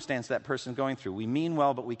circumstance that person's going through. We mean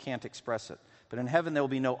well, but we can't express it. But in heaven, there will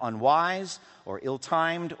be no unwise or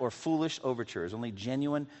ill-timed or foolish overtures, only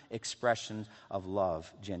genuine expressions of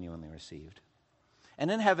love genuinely received. And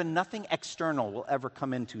in heaven, nothing external will ever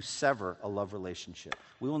come in to sever a love relationship.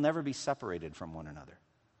 We will never be separated from one another.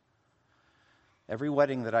 Every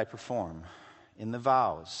wedding that I perform, in the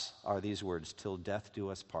vows are these words, "Till death do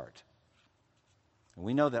us part." And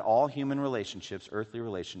we know that all human relationships, earthly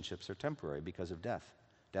relationships, are temporary because of death.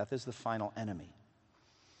 Death is the final enemy.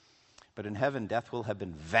 But in heaven, death will have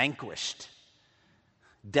been vanquished.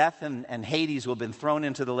 Death and Hades will have been thrown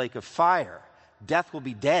into the lake of fire. Death will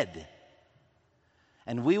be dead.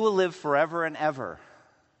 And we will live forever and ever.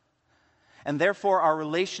 And therefore, our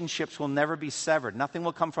relationships will never be severed. Nothing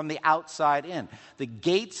will come from the outside in. The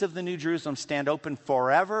gates of the New Jerusalem stand open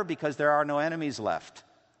forever because there are no enemies left.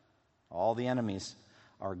 All the enemies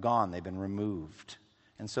are gone. They've been removed.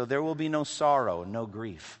 And so there will be no sorrow and no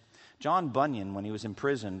grief. John Bunyan, when he was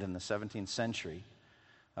imprisoned in the 17th century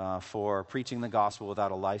for preaching the gospel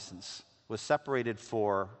without a license, was separated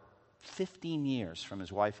for 15 years from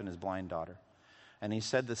his wife and his blind daughter. And he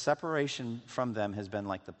said, the separation from them has been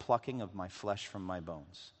like the plucking of my flesh from my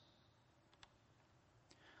bones.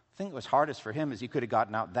 The thing that was hardest for him is he could have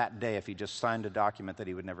gotten out that day if he just signed a document that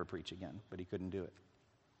he would never preach again, but he couldn't do it.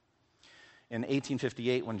 In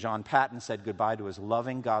 1858, when John Paton said goodbye to his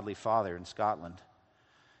loving, godly father in Scotland,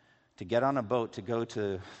 to get on a boat to go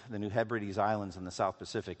to the New Hebrides Islands in the South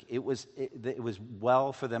Pacific, it was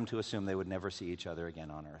well for them to assume they would never see each other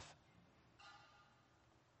again on earth.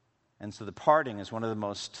 And so the parting is one of the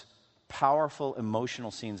most powerful emotional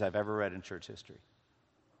scenes I've ever read in church history.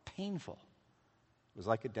 Painful. It was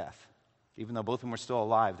like a death. Even though both of them were still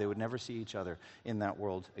alive, they would never see each other in that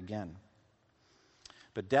world again.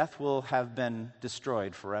 But death will have been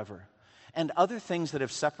destroyed forever. And other things that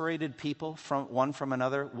have separated people from one from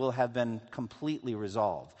another will have been completely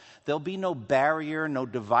resolved. There'll be no barrier, no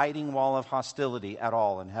dividing wall of hostility at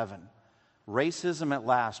all in heaven. Racism at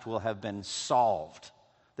last will have been solved.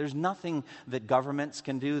 There's nothing that governments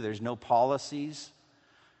can do. There's no policies.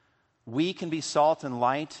 We can be salt and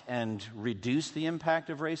light and reduce the impact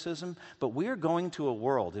of racism, but we're going to a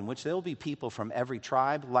world in which there will be people from every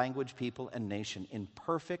tribe, language, people, and nation in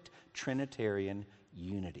perfect Trinitarian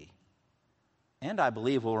unity. And I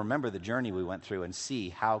believe we'll remember the journey we went through and see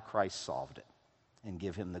how Christ solved it and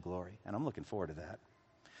give him the glory. And I'm looking forward to that.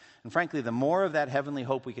 And frankly, the more of that heavenly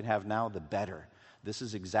hope we can have now, the better. This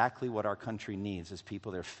is exactly what our country needs, as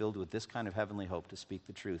people that are filled with this kind of heavenly hope to speak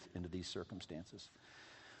the truth into these circumstances.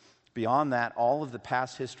 Beyond that, all of the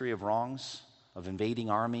past history of wrongs, of invading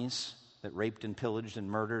armies that raped and pillaged and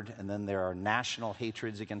murdered, and then there are national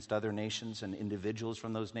hatreds against other nations, and individuals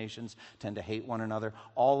from those nations tend to hate one another.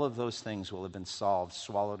 All of those things will have been solved,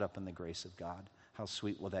 swallowed up in the grace of God. How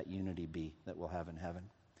sweet will that unity be that we'll have in heaven?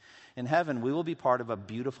 In heaven, we will be part of a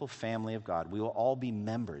beautiful family of God. We will all be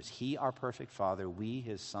members. He, our perfect Father, we,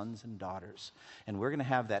 his sons and daughters. And we're going to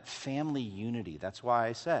have that family unity. That's why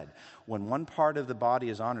I said, when one part of the body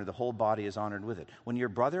is honored, the whole body is honored with it. When your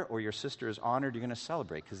brother or your sister is honored, you're going to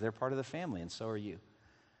celebrate because they're part of the family, and so are you.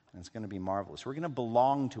 And it's going to be marvelous. We're going to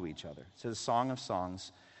belong to each other. It says Song of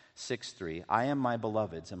Songs 6:3, I am my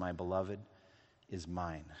beloved's, and my beloved is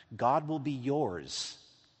mine. God will be yours.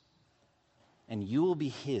 And you will be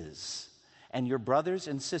his. And your brothers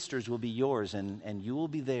and sisters will be yours, and you will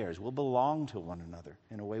be theirs. We'll belong to one another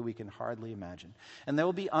in a way we can hardly imagine. And there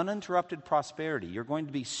will be uninterrupted prosperity. You're going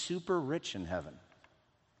to be super rich in heaven.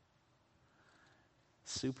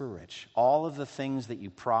 Super rich. All of the things that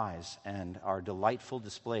you prize and are delightful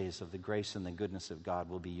displays of the grace and the goodness of God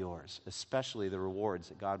will be yours, especially the rewards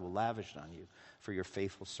that God will lavish on you for your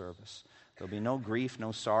faithful service. There'll be no grief,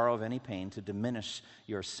 no sorrow of any pain to diminish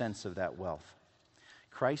your sense of that wealth.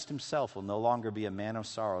 Christ himself will no longer be a man of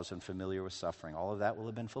sorrows and familiar with suffering. All of that will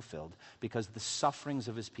have been fulfilled because the sufferings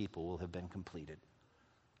of his people will have been completed,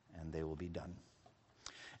 and they will be done.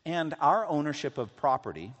 And our ownership of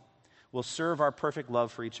property will serve our perfect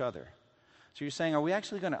love for each other. So you're saying, are we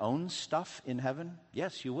actually going to own stuff in heaven?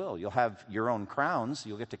 Yes, you will. You'll have your own crowns.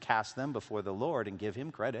 You'll get to cast them before the Lord and give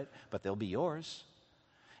him credit, but they'll be yours.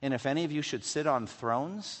 And if any of you should sit on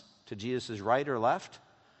thrones to Jesus' right or left,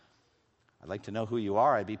 I'd like to know who you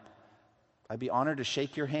are. I'd be honored to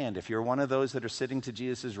shake your hand if you're one of those that are sitting to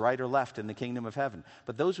Jesus' right or left in the kingdom of heaven.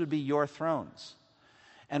 But those would be your thrones.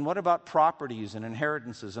 And what about properties and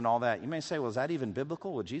inheritances and all that? You may say, well, is that even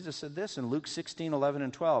biblical? Well, Jesus said this in Luke 16, 11,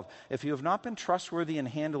 and 12. If you have not been trustworthy in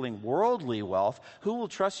handling worldly wealth, who will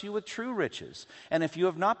trust you with true riches? And if you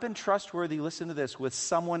have not been trustworthy, listen to this, with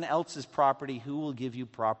someone else's property, who will give you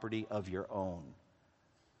property of your own?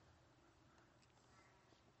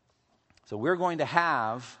 So we're going to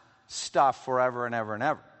have stuff forever and ever and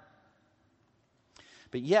ever.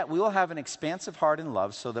 But yet we will have an expansive heart and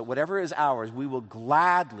love so that whatever is ours, we will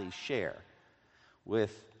gladly share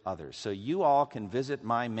with others. So you all can visit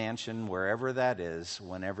my mansion, wherever that is,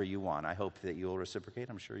 whenever you want. I hope that you will reciprocate.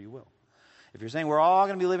 I'm sure you will. If you're saying we're all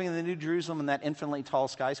going to be living in the New Jerusalem and that infinitely tall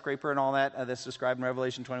skyscraper and all that that's described in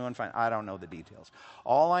Revelation 21, fine. I don't know the details.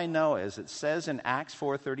 All I know is it says in Acts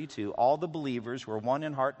 4:32, all the believers were one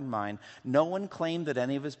in heart and mind. No one claimed that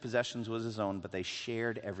any of his possessions was his own, but they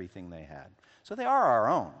shared everything they had. So they are our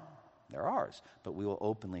own. They're ours. But we will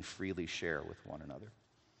openly, freely share with one another.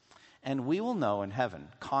 And we will know in heaven,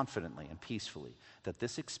 confidently and peacefully, that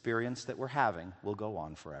this experience that we're having will go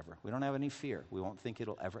on forever. We don't have any fear. We won't think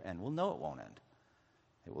it'll ever end. We'll know it won't end.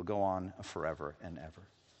 It will go on forever and ever.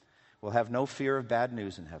 We'll have no fear of bad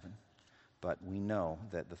news in heaven, but we know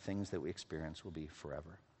that the things that we experience will be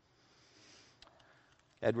forever.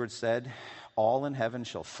 Edwards said, all in heaven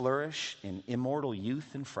shall flourish in immortal youth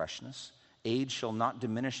and freshness. Age shall not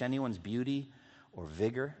diminish anyone's beauty or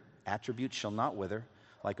vigor. Attributes shall not wither.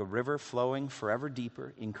 Like a river flowing forever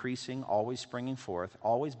deeper, increasing, always springing forth,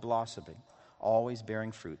 always blossoming, always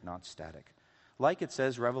bearing fruit, not static. Like it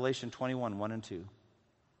says, Revelation 21, 1 and 2.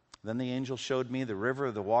 Then the angel showed me the river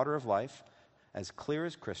of the water of life, as clear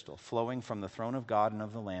as crystal, flowing from the throne of God and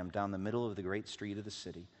of the Lamb down the middle of the great street of the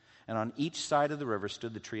city. And on each side of the river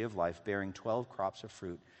stood the tree of life, bearing 12 crops of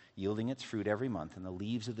fruit, yielding its fruit every month, and the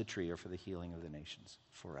leaves of the tree are for the healing of the nations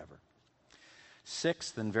forever.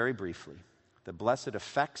 Sixth, and very briefly, the blessed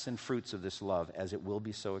effects and fruits of this love as it will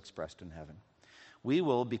be so expressed in heaven. We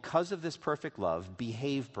will, because of this perfect love,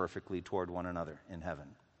 behave perfectly toward one another in heaven.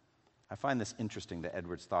 I find this interesting that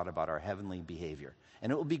Edwards thought about our heavenly behavior.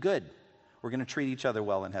 And it will be good. We're going to treat each other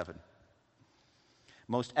well in heaven.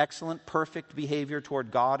 Most excellent, perfect behavior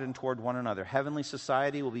toward God and toward one another. Heavenly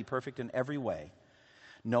society will be perfect in every way.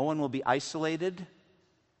 No one will be isolated.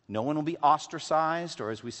 No one will be ostracized,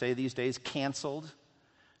 or as we say these days, canceled.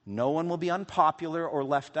 No one will be unpopular or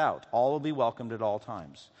left out. All will be welcomed at all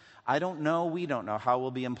times. We don't know how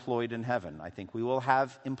we'll be employed in heaven. I think we will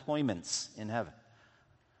have employments in heaven.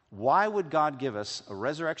 Why would God give us a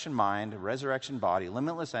resurrection mind, a resurrection body,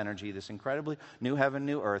 limitless energy, this incredibly new heaven,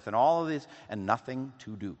 new earth, and all of this, and nothing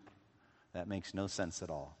to do? That makes no sense at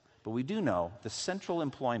all. But we do know the central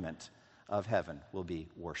employment of heaven will be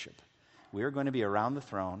worship. We are going to be around the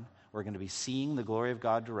throne. We're going to be seeing the glory of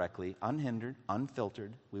God directly, unhindered,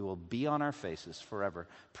 unfiltered. We will be on our faces forever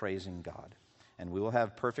praising God. And we will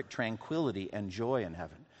have perfect tranquility and joy in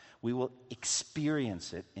heaven. We will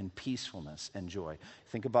experience it in peacefulness and joy.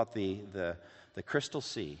 Think about the crystal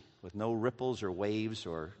sea with no ripples or waves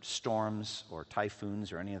or storms or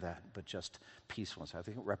typhoons or any of that, but just peacefulness. I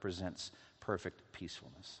think it represents perfect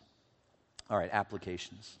peacefulness. All right,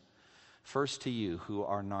 applications. First, to you who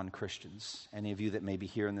are non-Christians, any of you that may be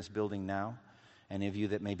here in this building now, any of you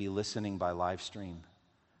that may be listening by live stream.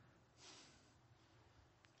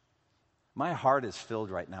 My heart is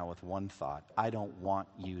filled right now with one thought. I don't want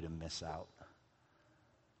you to miss out.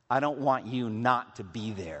 I don't want you not to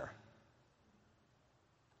be there.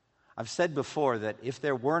 I've said before that if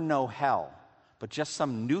there were no hell, but just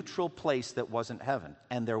some neutral place that wasn't heaven,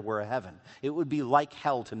 and there were a heaven, it would be like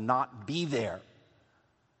hell to not be there.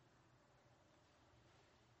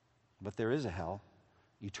 But there is a hell,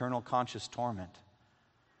 eternal conscious torment.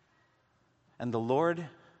 And the Lord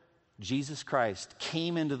Jesus Christ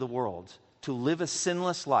came into the world to live a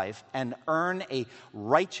sinless life and earn a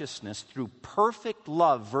righteousness through perfect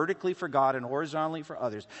love, vertically for God and horizontally for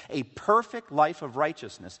others, a perfect life of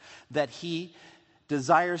righteousness that he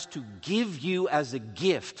desires to give you as a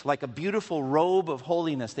gift, like a beautiful robe of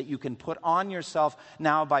holiness that you can put on yourself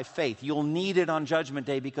now by faith. You'll need it on Judgment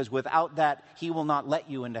Day because without that, he will not let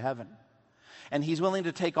you into heaven. And he's willing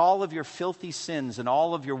to take all of your filthy sins and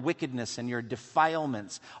all of your wickedness and your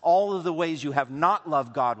defilements, all of the ways you have not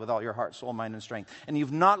loved God with all your heart, soul, mind, and strength, and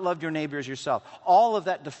you've not loved your neighbor as yourself, all of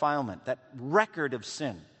that defilement, that record of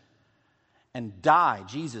sin, and die,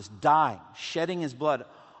 Jesus dying, shedding his blood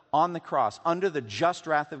on the cross under the just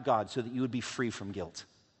wrath of God so that you would be free from guilt.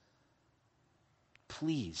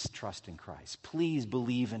 Please trust in Christ. Please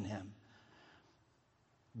believe in him.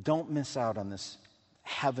 Don't miss out on this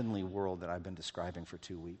heavenly world that I've been describing for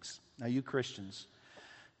 2 weeks. Now, you Christians,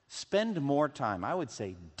 spend more time, I would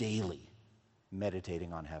say daily,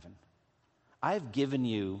 meditating on heaven. I've given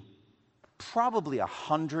you probably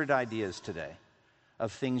 100 ideas today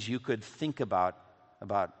of things you could think about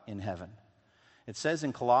in heaven. It says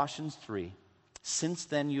in Colossians 3, "Since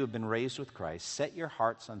then you have been raised with Christ, set your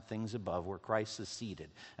hearts on things above where Christ is seated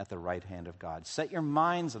at the right hand of God. Set your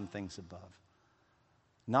minds on things above,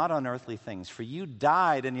 not on earthly things. For you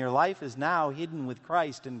died, and your life is now hidden with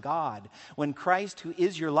Christ in God. When Christ, who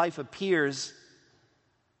is your life, appears,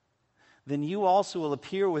 then you also will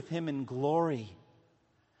appear with him in glory."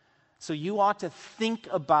 So you ought to think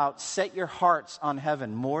about, set your hearts on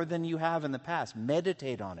heaven more than you have in the past.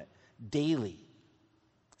 Meditate on it daily.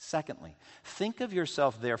 Secondly, think of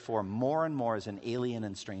yourself, therefore, more and more as an alien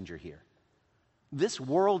and stranger here. This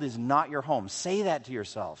world is not your home. Say that to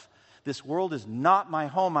yourself. This world is not my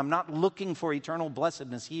home. I'm not looking for eternal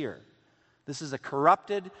blessedness here. This is a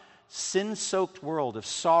corrupted, sin-soaked world of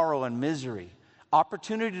sorrow and misery.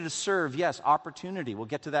 Opportunity to serve, yes, opportunity. We'll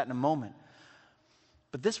get to that in a moment.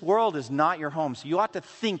 But this world is not your home, so you ought to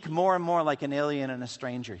think more and more like an alien and a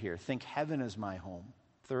stranger here. Think heaven is my home.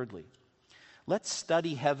 Thirdly, let's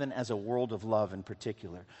study heaven as a world of love in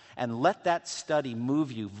particular, and let that study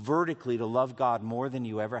move you vertically to love God more than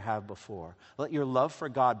you ever have before. Let your love for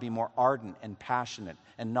God be more ardent and passionate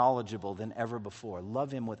and knowledgeable than ever before.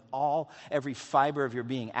 Love him with every fiber of your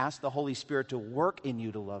being. Ask the Holy Spirit to work in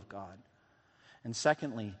you to love God. And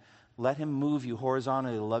secondly, let him move you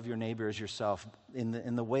horizontally to love your neighbor as yourself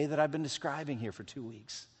in the way that I've been describing here for 2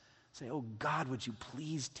 weeks. Say, oh God, would you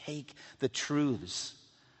please take the truths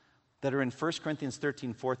that are in 1 Corinthians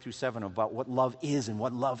 13, 4 through 7 about what love is and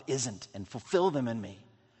what love isn't, and fulfill them in me.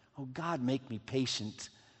 Oh God, make me patient.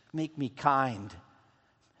 Make me kind.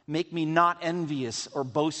 Make me not envious or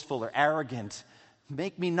boastful or arrogant.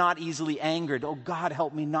 Make me not easily angered. Oh God,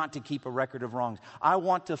 help me not to keep a record of wrongs. I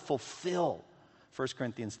want to fulfill 1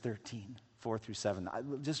 Corinthians 13, 4 through 7.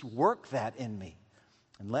 Just work that in me.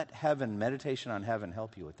 And let heaven, meditation on heaven,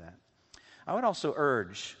 help you with that. I would also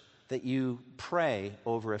urge that you pray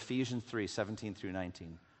over Ephesians 3, 17 through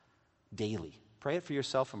 19 daily. Pray it for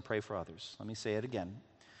yourself and pray for others. Let me say it again.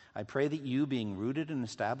 I pray that you, being rooted and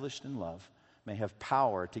established in love, may have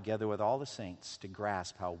power together with all the saints to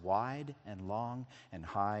grasp how wide and long and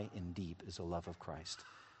high and deep is the love of Christ.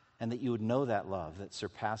 And that you would know that love that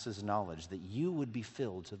surpasses knowledge, that you would be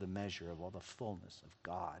filled to the measure of all the fullness of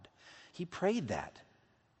God. He prayed that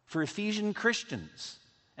for Ephesian Christians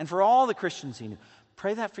and for all the Christians he knew.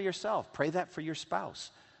 Pray that for yourself. Pray that for your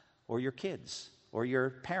spouse or your kids or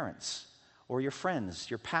your parents or your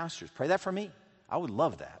friends, your pastors. Pray that for me. I would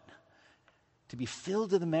love that. To be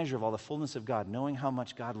filled to the measure of all the fullness of God, knowing how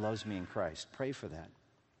much God loves me in Christ. Pray for that.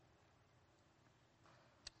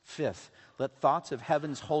 Fifth, let thoughts of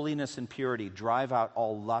heaven's holiness and purity drive out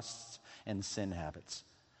all lusts and sin habits.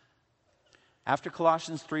 After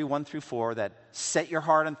Colossians 3, 1 through 4, that set your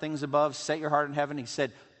heart on things above, set your heart in heaven, he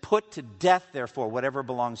said, put to death, therefore, whatever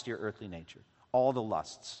belongs to your earthly nature. All the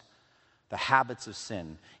lusts, the habits of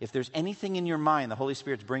sin. If there's anything in your mind the Holy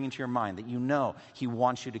Spirit's bringing to your mind that you know he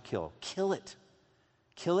wants you to kill, kill it.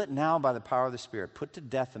 Kill it now by the power of the Spirit. Put to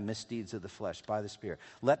death the misdeeds of the flesh by the Spirit.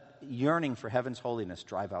 Let yearning for heaven's holiness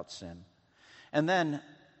drive out sin. And then,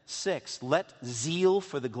 6, let zeal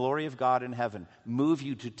for the glory of God in heaven move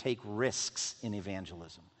you to take risks in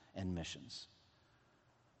evangelism and missions.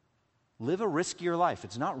 Live a riskier life.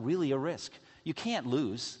 It's not really a risk. You can't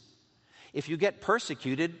lose. If you get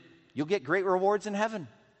persecuted, you'll get great rewards in heaven.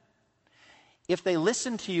 If they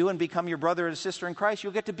listen to you and become your brother or sister in Christ,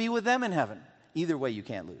 you'll get to be with them in heaven. Either way, you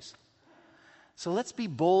can't lose. So let's be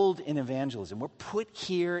bold in evangelism. We're put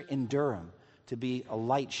here in Durham to be a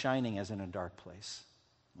light shining as in a dark place.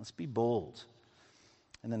 Let's be bold.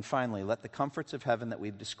 And then finally, let the comforts of heaven that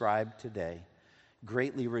we've described today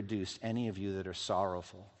greatly reduce any of you that are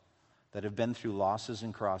sorrowful, that have been through losses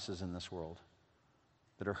and crosses in this world,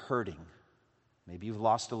 that are hurting. Maybe you've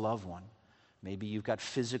lost a loved one. Maybe you've got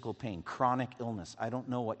physical pain, chronic illness. I don't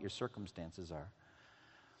know what your circumstances are.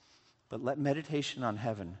 But let meditation on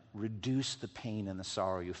heaven reduce the pain and the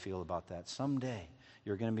sorrow you feel about that. Someday,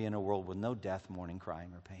 you're going to be in a world with no death, mourning,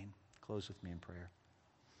 crying, or pain. Close with me in prayer.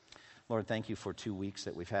 Lord, thank you for 2 weeks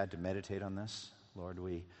that we've had to meditate on this. Lord,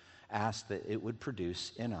 we ask that it would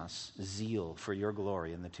produce in us zeal for your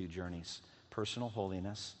glory in the 2 journeys, personal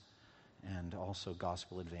holiness and also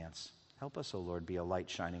gospel advance. Help us, O Lord, be a light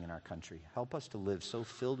shining in our country. Help us to live so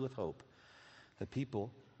filled with hope that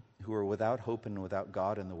people who are without hope and without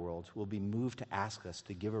God in the world will be moved to ask us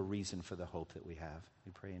to give a reason for the hope that we have.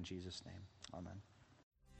 We pray in Jesus' name. Amen.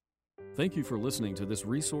 Thank you for listening to this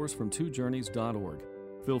resource from twojourneys.org.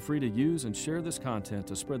 Feel free to use and share this content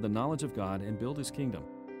to spread the knowledge of God and build His kingdom.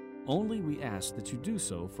 Only we ask that you do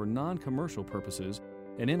so for non-commercial purposes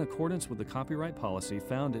and in accordance with the copyright policy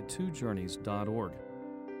found at twojourneys.org.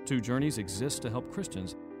 Two Journeys exists to help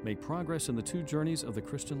Christians make progress in the two journeys of the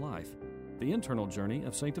Christian life, the internal journey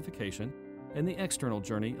of sanctification and the external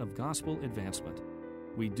journey of gospel advancement.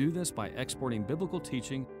 We do this by exporting biblical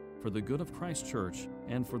teaching for the good of Christ's church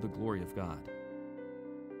and for the glory of God.